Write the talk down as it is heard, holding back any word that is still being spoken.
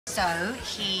So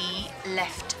he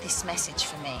left this message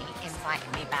for me,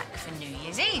 inviting me back for New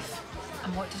Year's Eve.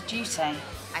 And what did you say?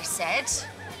 I said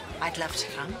I'd love to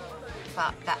come,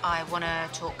 but that I want to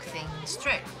talk things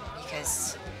through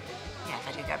because, yeah, if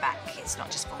I do go back, it's not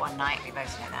just for one night. We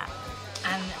both know that.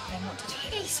 And then what did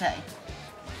he say?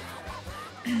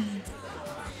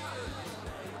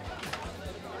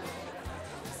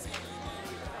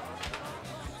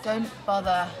 Don't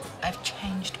bother. I've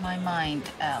changed my mind,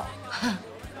 Elle.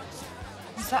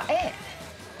 Was that it?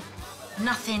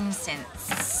 Nothing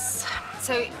since.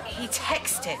 So he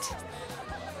texted.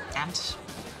 And?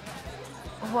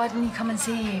 Well, why didn't he come and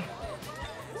see you?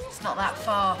 It's not that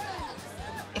far.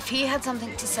 If he had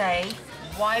something to say,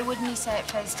 why wouldn't he say it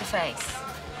face to face?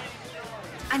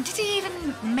 And did he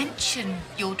even mention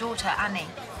your daughter, Annie?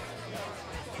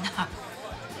 No.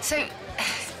 So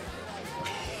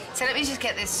let me just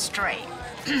get this straight.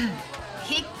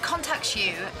 He contacts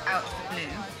you out of the blue,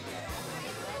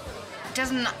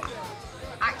 doesn't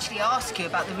actually ask you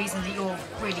about the reason that you're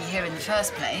really here in the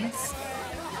first place.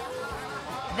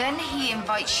 Then he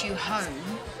invites you home,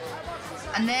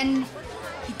 and then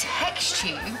he texts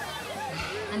you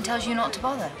and tells you not to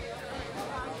bother.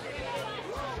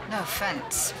 No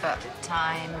offense, but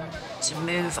Time to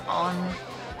move on.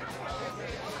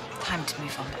 time to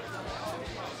move on.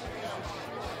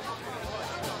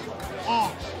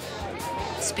 Oh.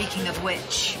 Speaking of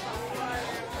which,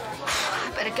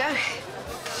 I better go.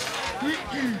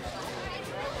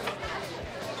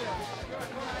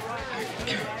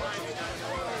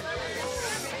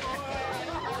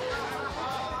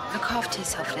 Look after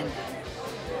yourself, Linda.